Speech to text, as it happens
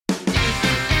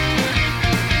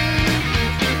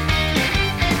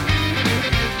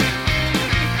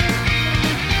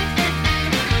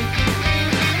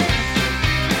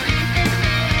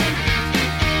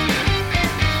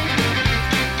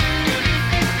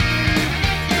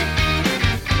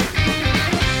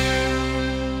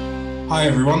Hi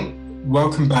everyone,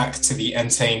 welcome back to the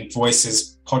Entain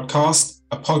Voices podcast,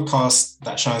 a podcast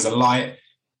that shines a light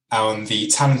on the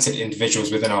talented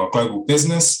individuals within our global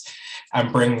business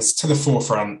and brings to the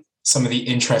forefront some of the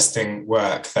interesting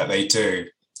work that they do.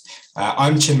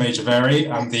 I'm Chinmay Javeri.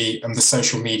 I'm the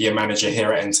social media manager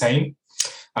here at Entain.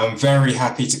 I'm very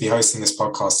happy to be hosting this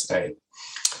podcast today.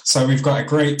 So we've got a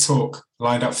great talk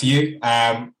lined up for you.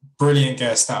 Brilliant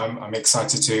guest that I'm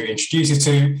excited to introduce you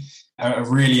to. A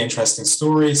really interesting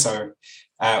story. So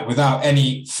without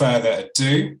any further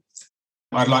ado,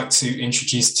 I'd like to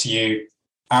introduce to you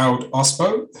Harold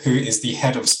Osbo, who is the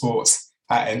head of sports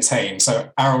at Entain. So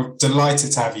Harold,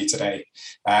 delighted to have you today,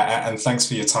 and thanks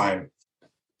for your time.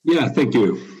 Yeah, thank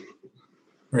you.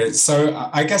 Great. So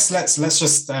I guess let's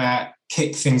just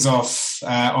kick things off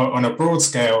on a broad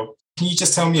scale. Can you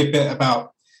just tell me a bit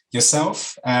about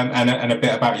yourself and a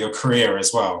bit about your career as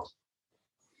well?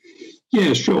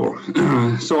 Yeah, sure.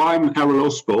 So I'm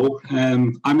Harold Osbo.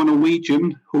 I'm a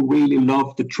Norwegian who really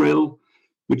loved the thrill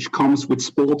which comes with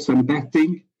sports and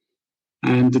betting.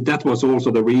 And that was also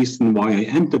the reason why I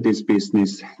entered this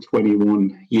business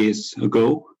 21 years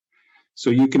ago. So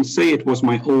you can say it was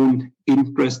my own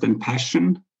interest and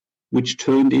passion, which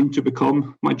turned into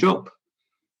become my job.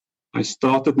 I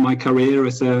started my career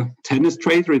as a tennis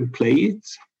trader in PlayIt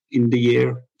in the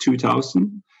year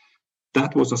 2000.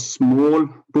 That was a small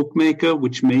bookmaker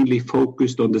which mainly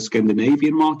focused on the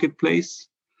Scandinavian marketplace.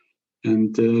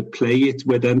 And PlayIt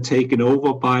were then taken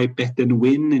over by Bet and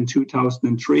Win in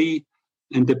 2003.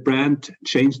 And the brand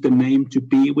changed the name to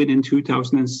bwin in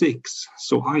 2006.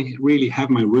 So I really have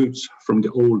my roots from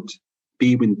the old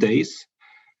bwin days.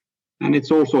 And it's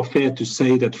also fair to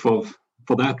say that for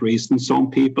that reason,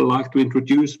 some people like to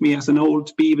introduce me as an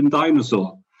old bwin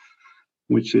dinosaur,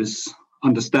 which is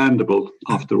understandable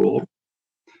after all.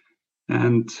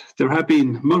 And there have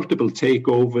been multiple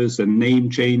takeovers and name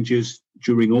changes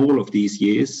during all of these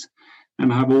years.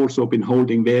 And I've also been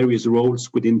holding various roles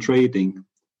within trading.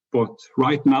 But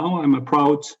right now, I'm a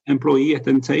proud employee at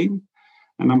Entain,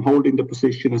 and I'm holding the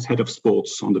position as head of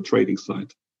sports on the trading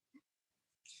side.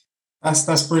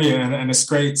 That's brilliant, and it's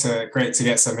great to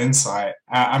get some insight.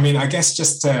 I guess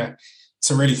just to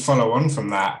really follow on from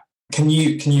that, can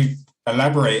you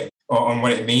elaborate on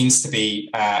what it means to be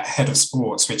head of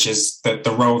sports, which is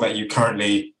the role that you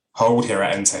currently hold here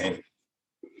at Entain?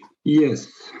 Yes,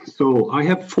 so I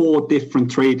have 4 different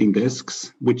trading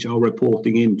desks which are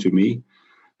reporting into me.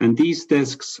 And these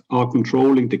desks are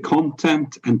controlling the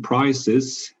content and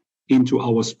prices into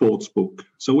our sports book.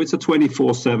 So it's a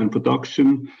 24/7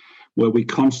 production where we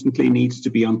constantly need to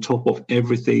be on top of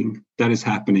everything that is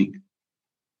happening.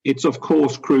 It's of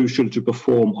course crucial to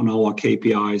perform on our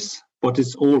KPIs, but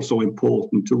it's also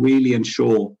important to really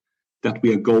ensure that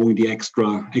we are going the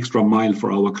extra mile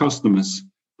for our customers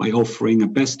by offering a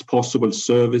best possible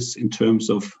service in terms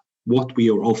of what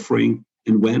we are offering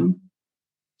and when.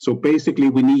 So basically,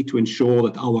 we need to ensure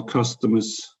that our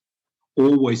customers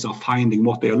always are finding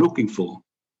what they are looking for.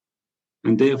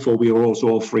 And therefore, we are also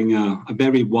offering a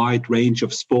very wide range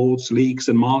of sports, leagues,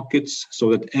 and markets so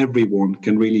that everyone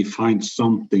can really find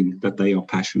something that they are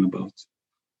passionate about.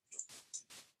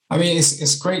 I mean,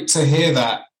 it's great to hear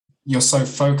that you're so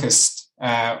focused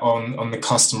on the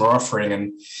customer offering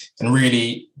and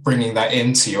really bringing that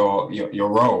into your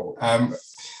role.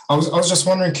 I was just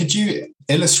wondering, could you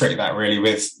illustrate that really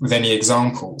with any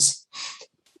examples?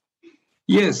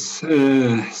 Yes,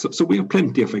 so we have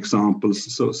plenty of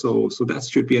examples. So that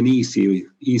should be an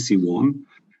easy one.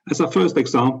 As a first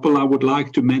example, I would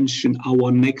like to mention our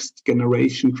next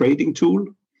generation trading tool,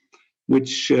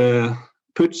 which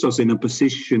puts us in a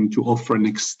position to offer an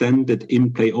extended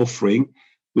in-play offering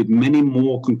with many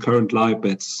more concurrent live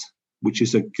bets, which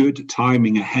is a good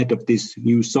timing ahead of this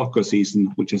new soccer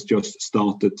season, which has just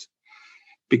started.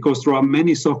 Because there are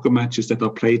many soccer matches that are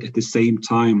played at the same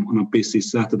time on a busy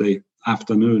Saturday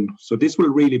afternoon. So this will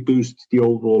really boost the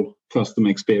overall customer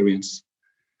experience.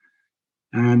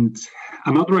 And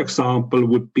another example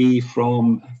would be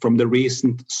from the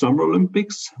recent Summer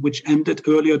Olympics, which ended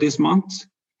earlier this month.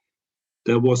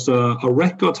 There was a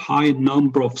record high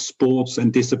number of sports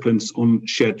and disciplines on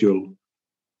schedule.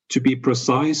 To be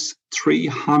precise,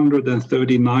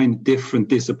 339 different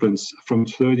disciplines from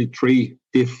 33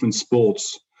 different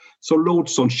sports. So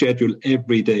loads on schedule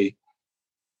every day.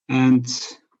 And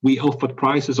we offered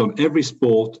prices on every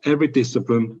sport, every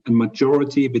discipline, and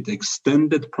majority with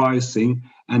extended pricing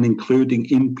and including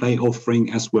in-play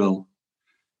offering as well.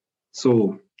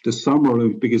 So the Summer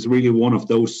Olympic is really one of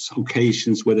those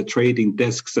occasions where the trading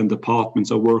desks and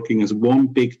departments are working as one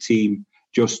big team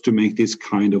just to make this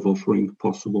kind of offering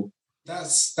possible.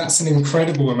 That's an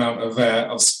incredible amount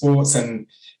of sports, and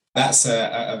that's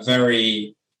a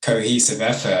very cohesive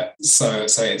effort. So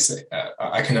it's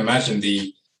I can imagine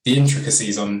the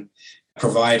intricacies on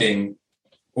providing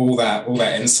all that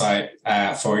insight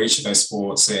for each of those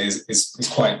sports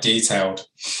is quite detailed.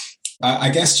 I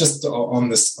guess just on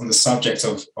the subject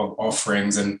of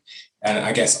offerings and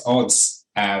I guess odds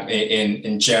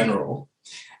in general,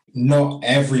 not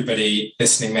everybody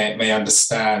listening may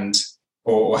understand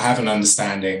or have an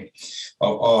understanding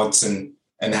of odds and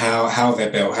how they're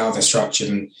built, how they're structured,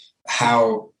 and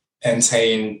how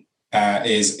Entain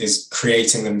is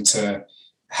creating them to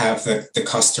have the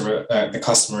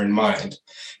customer in mind.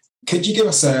 Could you give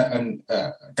us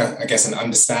I guess an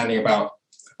understanding about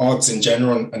odds in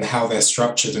general and how they're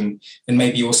structured, and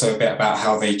maybe also a bit about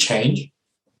how they change?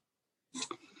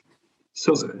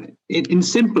 So in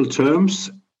simple terms,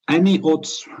 any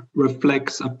odds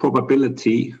reflects a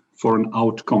probability for an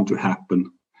outcome to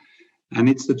happen. And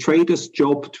it's the trader's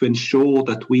job to ensure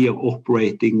that we are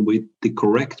operating with the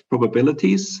correct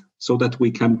probabilities so that we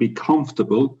can be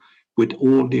comfortable with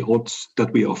all the odds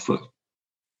that we offer.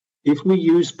 If we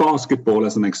use basketball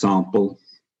as an example,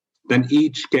 then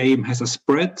each game has a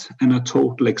spread and a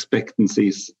total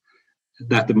expectancies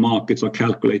that the markets are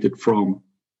calculated from.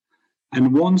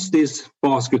 And once this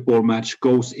basketball match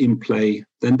goes in play,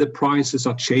 then the prices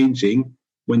are changing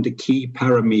when the key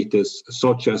parameters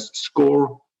such as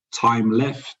score, time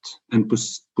left, and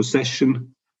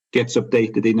possession gets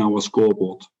updated in our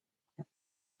scoreboard.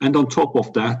 And on top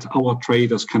of that, our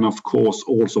traders can, of course,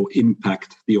 also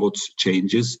impact the odds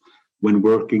changes when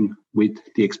working with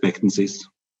the expectancies.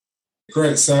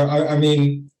 Great. So, I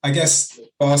mean, I guess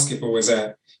basketball is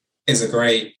a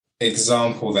great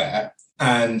example there.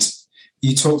 And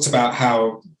you talked about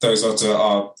how those odds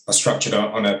are structured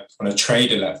on a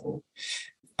trader level.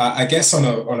 I guess on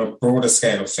a broader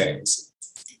scale of things,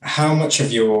 how much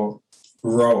of your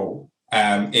role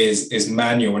is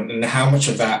manual, and how much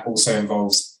of that also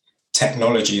involves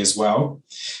technology as well?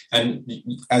 And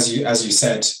as you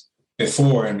said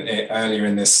before and earlier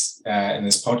in this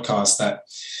podcast, that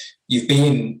you've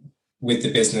been with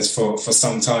the business for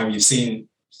some time. You've seen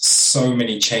so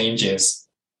many changes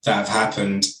that have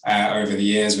happened over the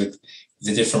years with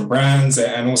the different brands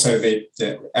and also the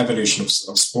evolution of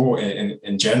sport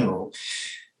in general.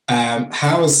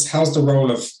 How's the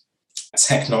role of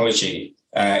technology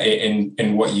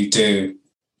in what you do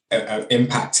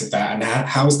impacted that, and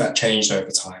how has that changed over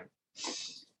time?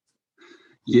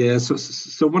 Yeah,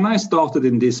 so when I started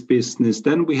in this business,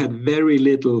 then we had very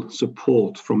little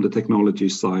support from the technology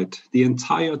side. The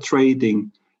entire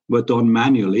trading were done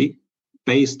manually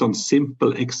based on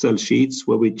simple Excel sheets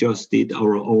where we just did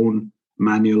our own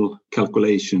manual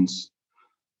calculations.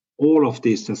 All of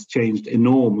this has changed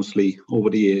enormously over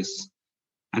the years.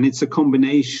 And it's a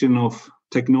combination of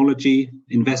technology,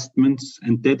 investments,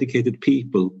 and dedicated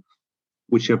people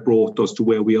which have brought us to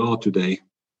where we are today.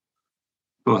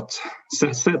 But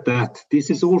said that,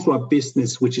 this is also a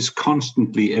business which is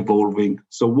constantly evolving.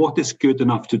 So what is good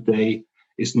enough today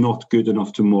is not good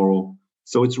enough tomorrow.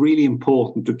 So it's really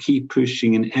important to keep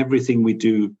pushing in everything we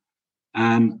do.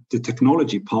 And the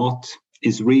technology part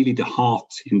is really the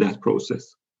heart in that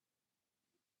process.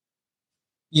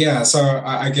 Yeah, so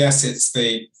I guess it's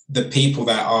the people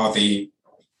that are the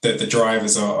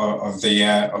drivers of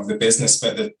the business,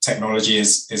 but the technology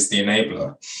is the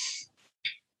enabler.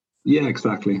 Yeah,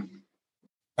 exactly.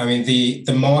 I mean,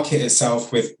 the market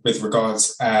itself with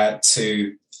regards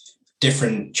to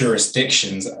different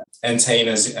jurisdictions, Entain,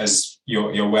 as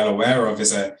you're well aware of,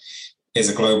 is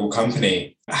a global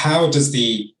company. How does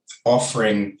the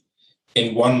offering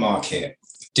in one market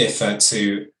differ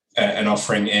to an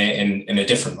offering in a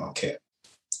different market?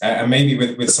 And maybe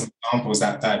with some examples,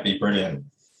 that'd be brilliant.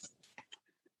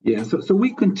 Yeah, so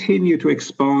we continue to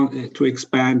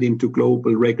expand into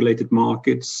global regulated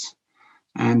markets.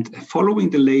 And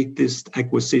following the latest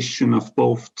acquisition of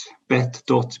both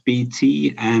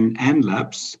Bet.bt and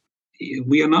Enlabs,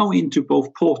 we are now into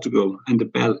both Portugal and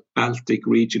the Baltic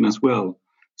region as well.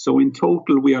 So in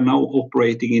total, we are now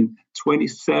operating in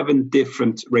 27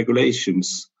 different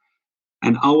regulations.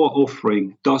 And our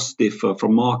offering does differ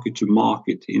from market to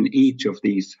market in each of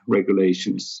these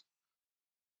regulations.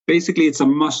 Basically, it's a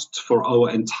must for our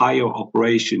entire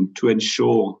operation to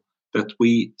ensure that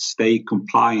we stay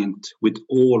compliant with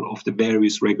all of the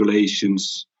various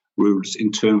regulations, rules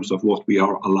in terms of what we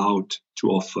are allowed to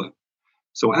offer.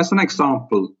 So as an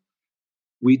example,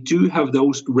 we do have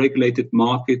those regulated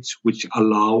markets which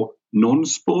allow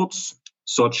non-sports,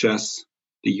 such as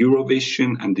the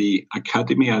Eurovision and the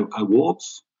Academy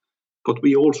Awards, but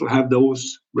we also have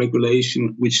those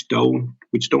regulations which don't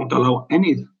which don't allow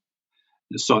any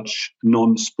such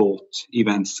non-sport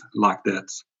events like that.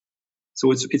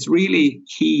 So it's really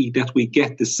key that we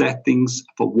get the settings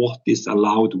for what is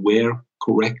allowed where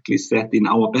correctly set in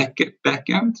our back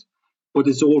end. But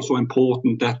it's also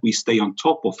important that we stay on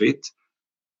top of it.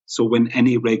 So when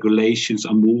any regulations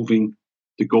are moving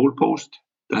the goalpost,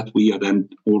 that we are then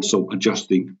also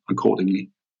adjusting accordingly.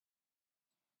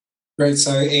 Great.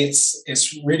 So it's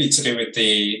really to do with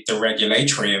the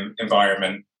regulatory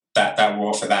environment that will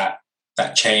offer that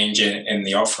change in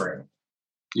the offering.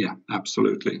 Yeah,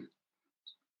 absolutely.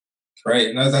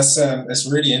 Great. No, that's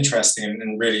really interesting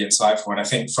and really insightful. And I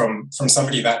think from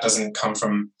somebody that doesn't come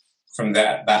from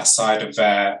that side of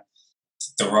the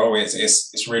role,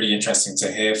 it's really interesting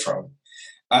to hear from.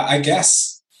 I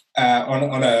guess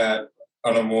on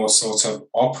a more sort of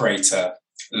operator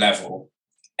level,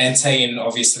 Entain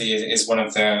obviously is one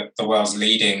of the world's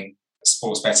leading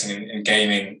sports betting and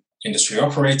gaming industry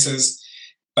operators,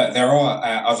 but there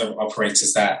are other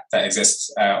operators that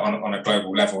exist on a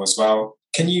global level as well.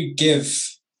 Can you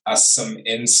give us some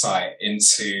insight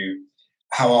into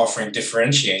how our offering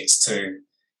differentiates to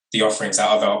the offerings that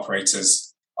other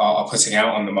operators are putting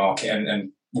out on the market,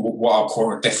 and what our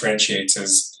core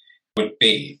differentiators would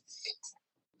be?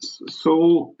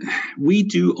 So we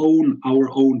do own our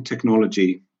own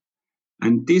technology,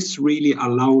 and this really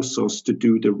allows us to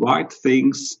do the right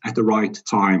things at the right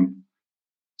time.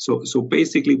 So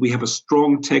basically, we have a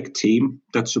strong tech team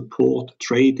that support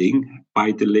trading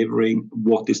by delivering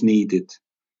what is needed.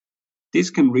 This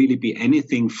can really be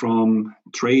anything from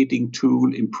trading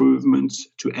tool improvements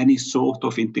to any sort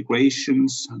of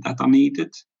integrations that are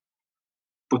needed.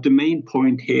 But the main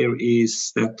point here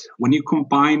is that when you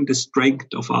combine the strength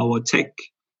of our tech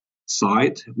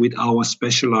side with our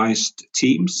specialized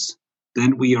teams,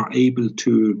 then we are able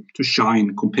to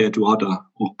shine compared to other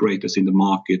operators in the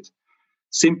market,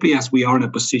 simply as we are in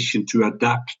a position to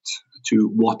adapt to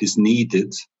what is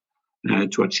needed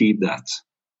to achieve that.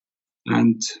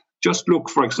 And just look,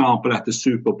 for example, at the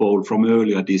Super Bowl from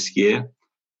earlier this year,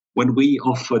 when we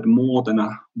offered more than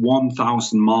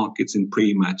 1,000 markets in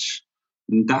pre-match.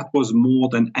 And that was more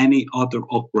than any other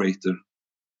operator.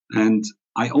 And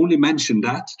I only mention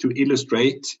that to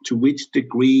illustrate to which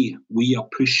degree we are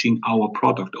pushing our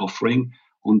product offering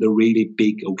on the really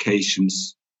big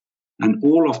occasions. And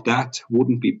all of that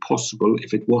wouldn't be possible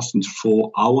if it wasn't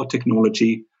for our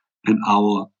technology and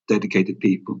our dedicated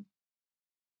people.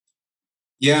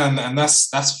 Yeah, and that's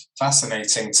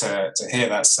fascinating to hear.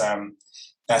 That's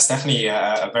definitely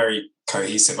a very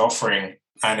cohesive offering,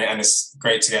 and it's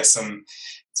great to get some,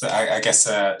 I guess,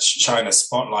 shine a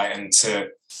spotlight into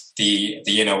the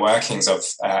inner workings of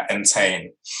Entain.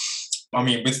 I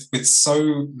mean, with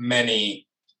so many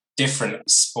different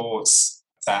sports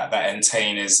that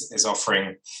Entain is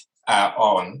offering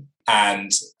on,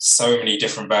 and so many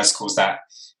different verticals that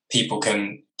people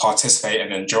can participate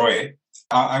and enjoy,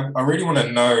 I really want to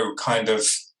know kind of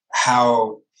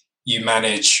how you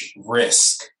manage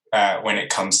risk when it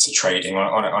comes to trading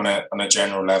on a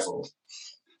general level.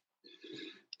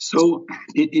 So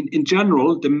in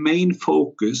general, the main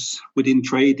focus within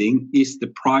trading is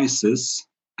the prices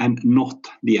and not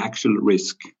the actual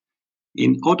risk.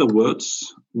 In other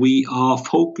words, we are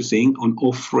focusing on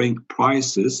offering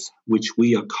prices which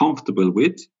we are comfortable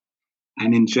with.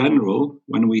 And in general,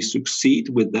 when we succeed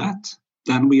with that,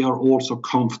 then we are also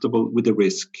comfortable with the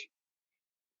risk.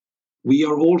 We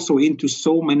are also into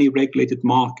so many regulated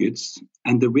markets,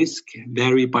 and the risk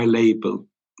vary by label.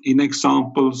 In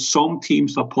example, some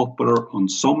teams are popular on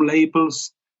some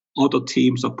labels, other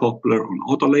teams are popular on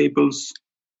other labels.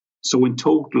 So in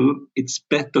total, it's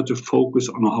better to focus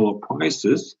on our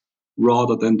prices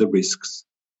rather than the risks.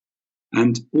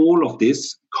 And all of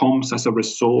this comes as a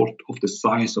result of the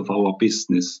size of our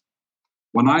business.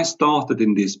 When I started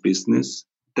in this business,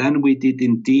 then we did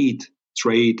indeed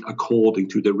trade according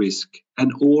to the risk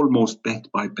and almost bet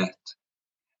by bet.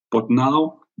 But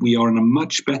now we are in a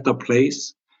much better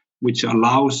place, which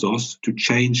allows us to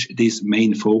change this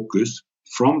main focus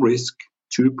from risk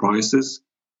to prices.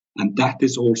 And that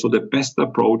is also the best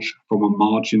approach from a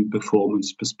margin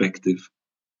performance perspective.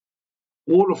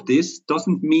 All of this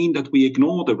doesn't mean that we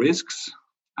ignore the risks,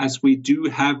 as we do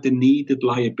have the needed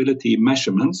liability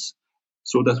measurements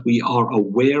so that we are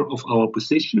aware of our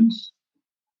positions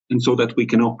and so that we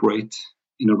can operate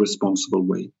in a responsible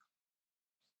way.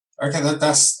 Okay,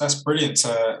 that's brilliant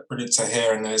to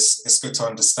hear, and it's good to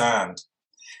understand.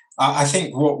 I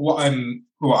think what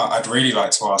I'd really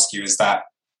like to ask you is that,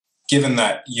 given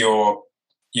that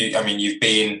you've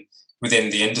been within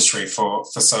the industry for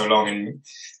so long, and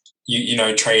you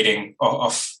know trading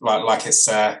off like it's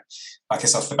like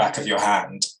it's off the back of your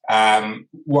hand.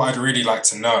 What I'd really like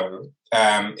to know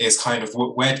is kind of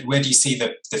where do you see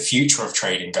the future of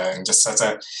trading going? Just as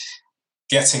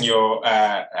getting your,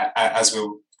 as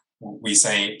we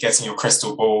say, getting your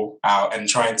crystal ball out and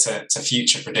trying to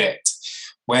future predict.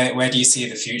 Where do you see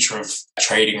the future of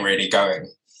trading really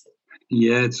going?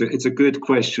 Yeah, it's a good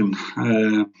question.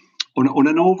 On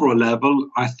an overall level,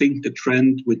 I think the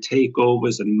trend with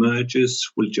takeovers and mergers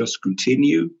will just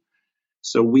continue.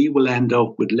 So we will end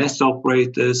up with less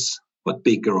operators, but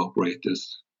bigger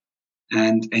operators.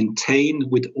 And Entain,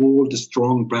 with all the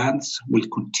strong brands, will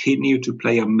continue to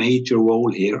play a major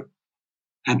role here.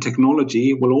 And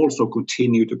technology will also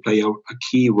continue to play a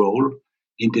key role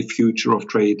in the future of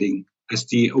trading, as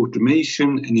the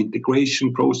automation and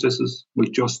integration processes will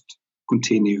just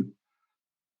continue.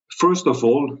 First of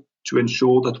all, to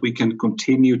ensure that we can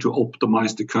continue to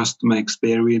optimize the customer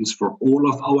experience for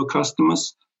all of our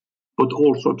customers, but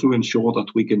also to ensure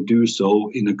that we can do so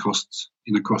in a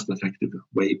cost-effective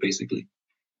way, basically.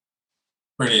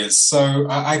 Brilliant. So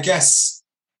I guess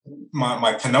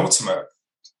my penultimate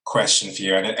question for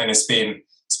you, and it's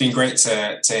been great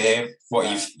to hear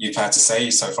what you've had to say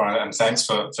so far, and thanks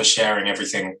for sharing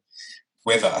everything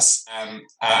with us.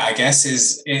 I guess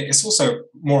it's also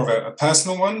more of a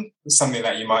personal one, something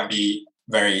that you might be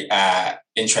very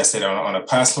interested on a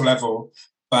personal level.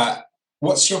 But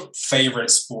what's your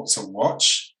favorite sport to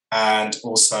watch, and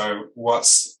also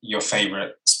what's your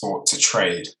favorite sport to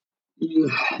trade?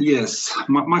 Yes,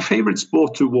 my favorite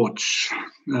sport to watch.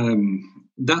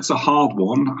 That's a hard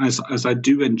one, as I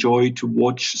do enjoy to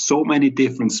watch so many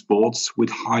different sports with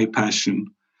high passion.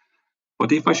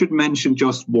 But if I should mention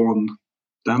just one,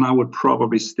 then I would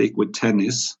probably stick with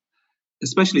tennis,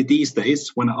 especially these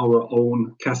days when our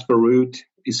own Casper Ruud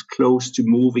is close to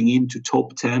moving into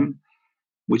top 10,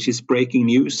 which is breaking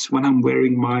news when I'm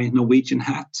wearing my Norwegian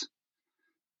hat.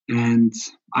 And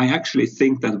I actually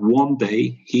think that one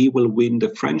day he will win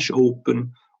the French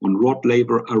Open on Rod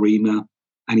Laver Arena,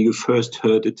 and you first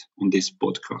heard it on this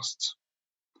podcast.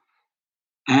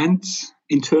 And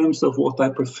in terms of what I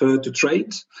prefer to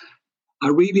trade, I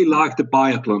really like the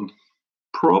biathlon,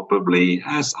 probably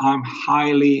as I'm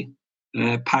highly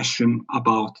passionate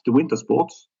about the winter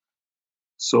sports.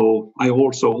 So I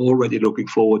also already looking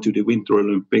forward to the Winter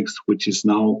Olympics, which is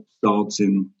now starts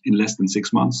in less than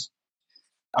 6 months.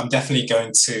 I'm definitely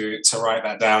going to write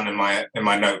that down in my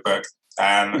notebook.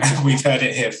 We've heard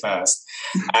it here first,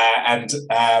 and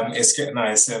it's good. No,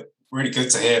 it's really good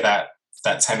to hear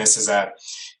that tennis is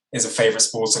a favorite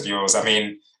sport of yours. I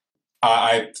mean,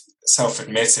 I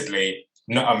self-admittedly,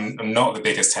 I'm not the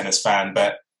biggest tennis fan,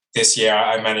 but this year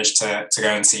I managed to go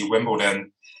and see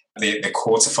Wimbledon, the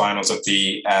quarterfinals of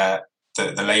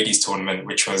the ladies tournament,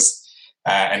 which was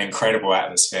an incredible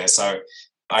atmosphere. So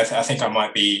I think I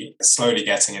might be slowly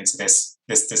getting into this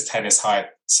tennis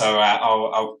hype. So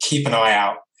I'll keep an eye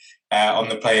out on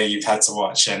the player you've had to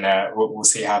watch, and we'll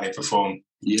see how they perform.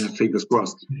 Yeah, fingers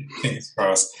crossed. Fingers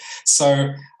crossed. So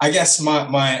I guess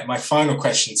my final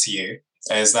question to you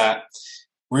is that,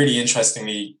 really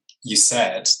interestingly, you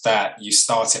said that you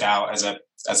started out as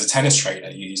a tennis trader.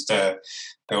 You used to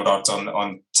build odds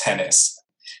on tennis,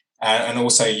 and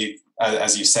also you,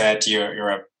 as you said, you're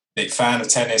a big fan of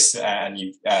tennis, and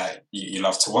you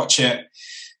love to watch it.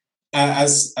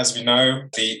 As we know,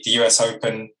 the US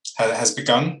Open has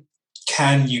begun.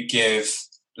 Can you give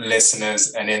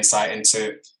listeners an insight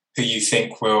into who you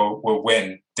think will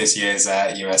win this year's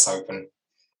US Open?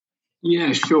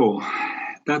 Yeah, sure.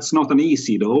 That's not an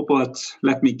easy though, but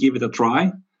let me give it a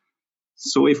try.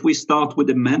 So if we start with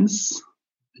the men's,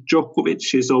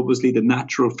 Djokovic is obviously the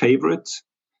natural favorite.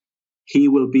 He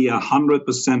will be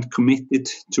 100% committed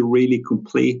to really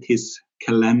complete his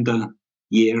calendar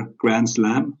year Grand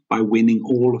Slam by winning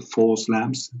all 4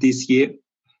 slams this year.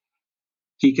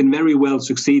 He can very well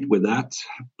succeed with that,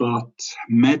 but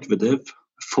Medvedev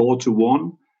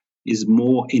 4-1 is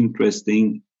more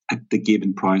interesting at the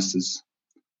given prices.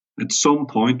 At some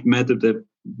point, Medvedev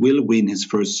will win his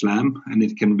first slam, and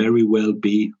it can very well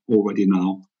be already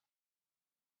now.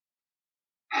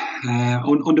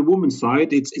 On the women's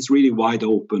side, it's really wide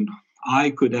open.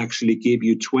 I could actually give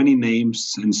you 20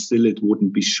 names and still it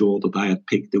wouldn't be sure that I had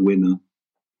picked the winner.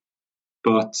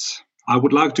 But I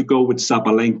would like to go with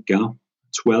Sabalenka,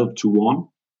 12-1.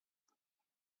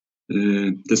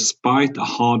 Despite a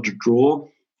hard draw,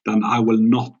 then I will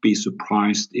not be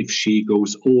surprised if she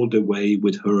goes all the way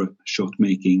with her shot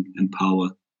making and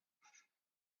power.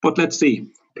 But let's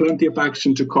see. Plenty of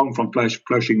action to come from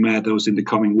Flushing Meadows in the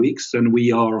coming weeks, and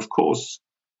we are, of course,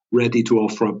 ready to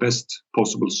offer our best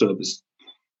possible service.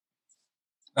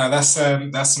 That's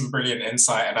some brilliant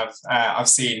insight, and I've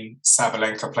seen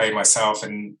Sabalenka play myself,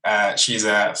 and she's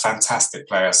a fantastic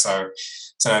player. So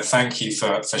thank you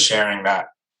for sharing that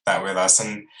with us.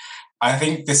 And I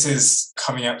think this is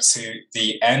coming up to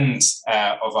the end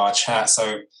of our chat.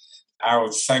 So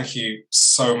Harold, thank you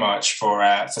so much for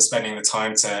spending the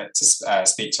time to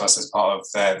speak to us as part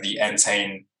of the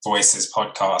Entain Voices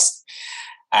podcast.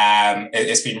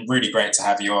 It's been really great to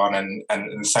have you on,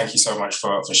 and thank you so much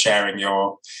for sharing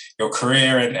your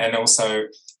career and also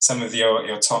some of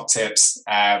your top tips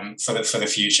for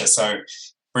the future. So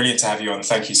brilliant to have you on.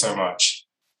 Thank you so much.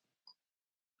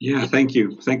 Yeah, thank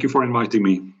you. Thank you for inviting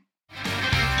me.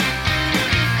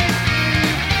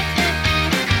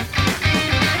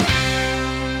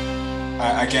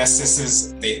 I guess this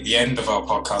is the end of our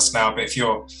podcast now, but if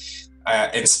you're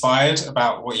inspired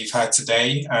about what you've heard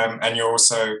today and you're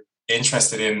also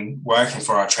interested in working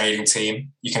for our trading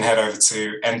team, you can head over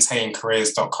to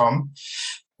entaincareers.com,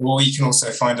 or you can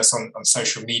also find us on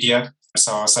social media.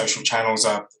 So our social channels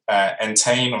are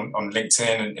Entain on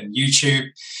LinkedIn and YouTube.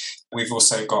 We've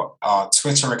also got our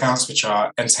Twitter accounts, which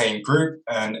are Entain Group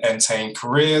and Entain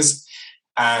Careers,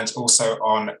 and also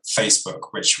on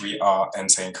Facebook, which we are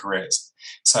Entain Careers.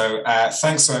 So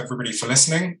thanks to everybody for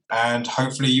listening, and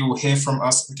hopefully you will hear from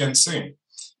us again soon.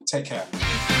 Take care.